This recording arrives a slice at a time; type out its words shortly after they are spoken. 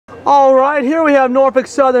All right, here we have Norfolk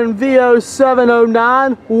Southern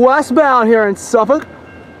V0709 westbound here in Suffolk.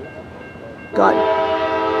 Got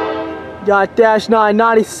dash 9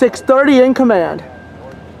 9630 in command.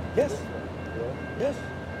 Yes. Yes.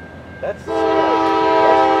 That's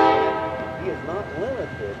he is not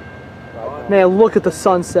limited. Man, look at the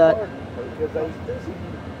sunset.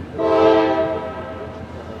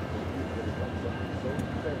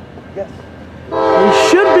 Yes. We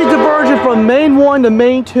should be diverging from main 1 to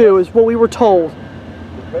main 2 is what we were told. The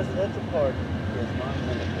presidential pardon is not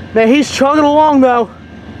limited. Man, he's chugging along though.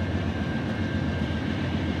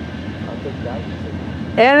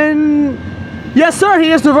 And yes sir,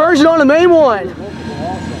 he is diverging on the main 1. Yes.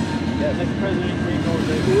 Next president,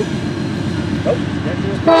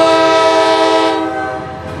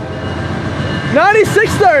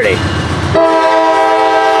 9630.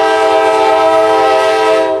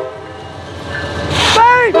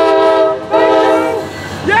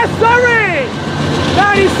 Yes, sirree!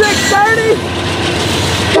 9630.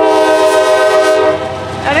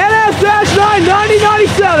 And NS-9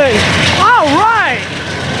 9097. All right.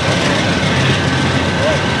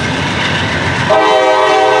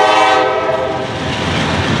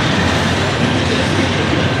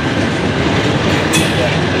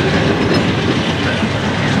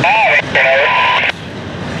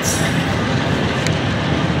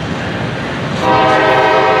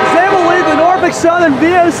 Southern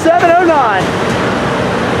V0709.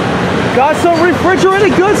 Got some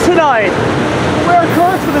refrigerated goods tonight. Rare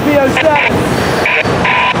occurrence for the V07.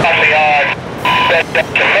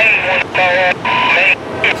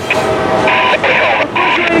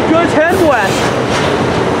 Refrigerated goods head west.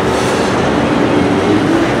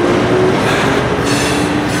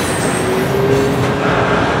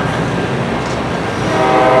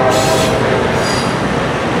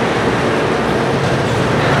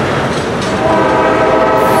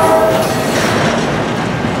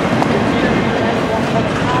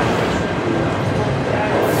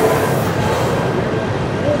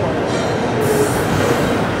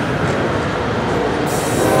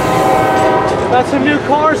 Got some new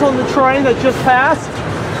cars on the train that just passed.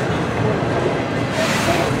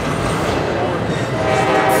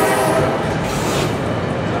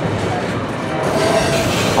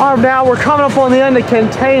 All right, now we're coming up on the end of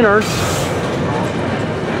containers.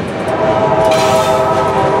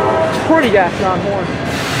 Pretty gosh darn horn.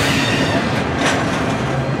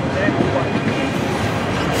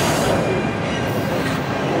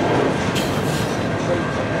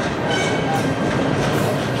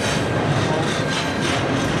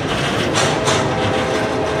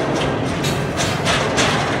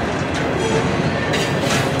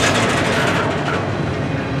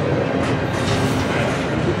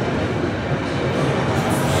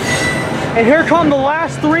 And here come the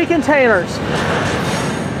last 3 containers.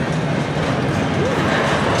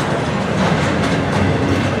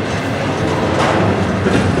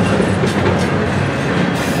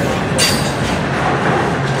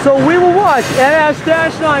 So we will watch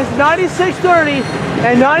NS-9's 9630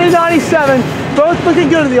 and 9097, both looking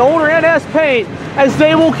good in the older NS paint, as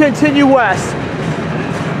they will continue west.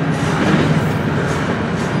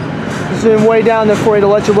 Zoom way down there for you to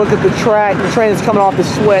let you look at the track, the train that's coming off the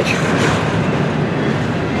switch.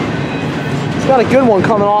 It's got a good one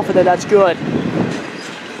coming off of it, that's good.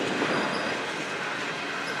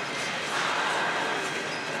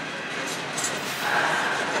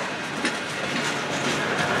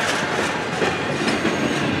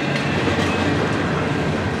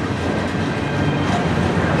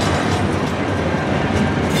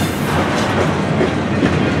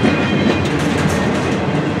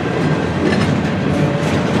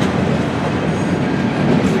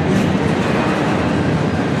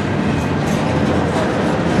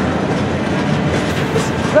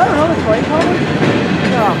 Is that another train coming?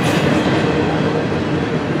 Yeah.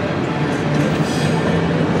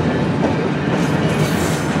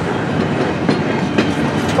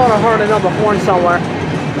 Thought I heard another horn somewhere.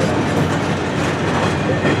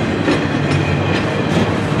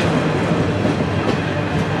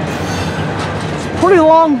 It's a pretty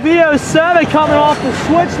long V07 coming off the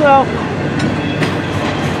switch though.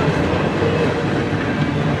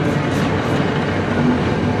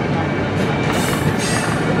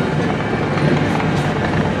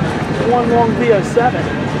 One long V07.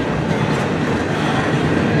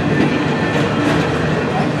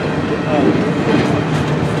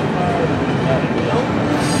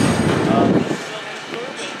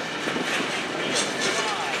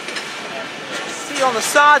 See on the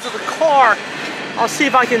sides of the car, I'll see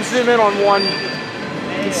if I can zoom in on one. You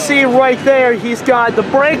can see right there, he's got the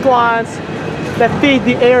brake lines that feed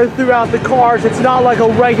the air throughout the cars. It's not like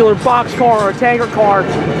a regular box car or a tanker car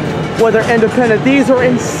where they're independent. These are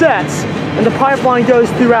in sets, and the pipeline goes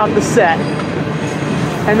throughout the set.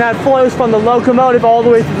 And that flows from the locomotive all the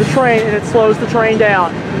way through the train, and it slows the train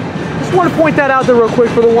down. Just want to point that out there real quick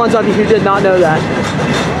for the ones of you who did not know that.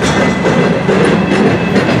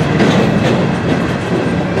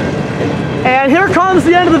 And here comes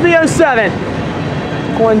the end of the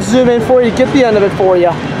V07. Go and zoom in for you, get the end of it for you.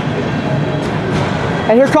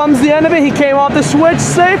 And here comes the end of it. He came off the switch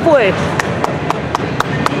safely.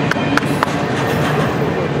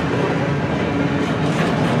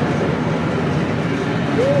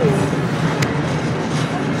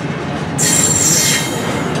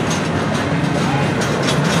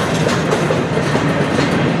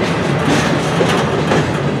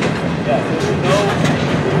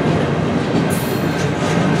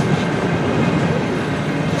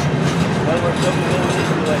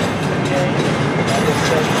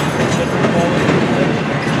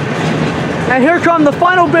 And here come the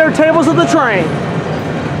final bare tables of the train.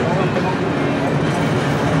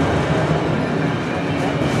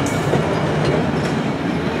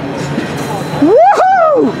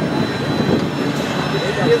 Woohoo!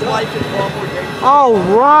 All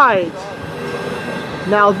right.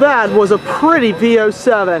 Now that was a pretty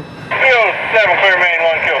V07. Clear main,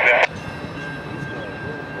 1 kill, yeah.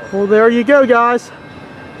 Well, there you go, guys.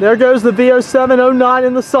 There goes the V0709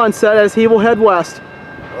 in the sunset as he will head west.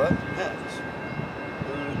 What?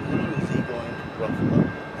 Who is he going to ruffle up?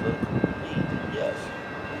 Yes.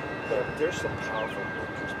 There's some powerful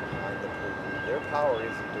interest behind the political. Their power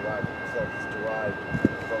isn't derived from themselves, it's derived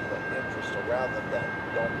from the interest around them that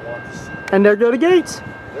don't want to see. And there go the gates.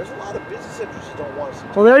 There's a lot of business interests that don't want to see.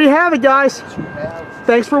 Well, there you have it, guys. Who have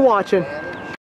Thanks for watching.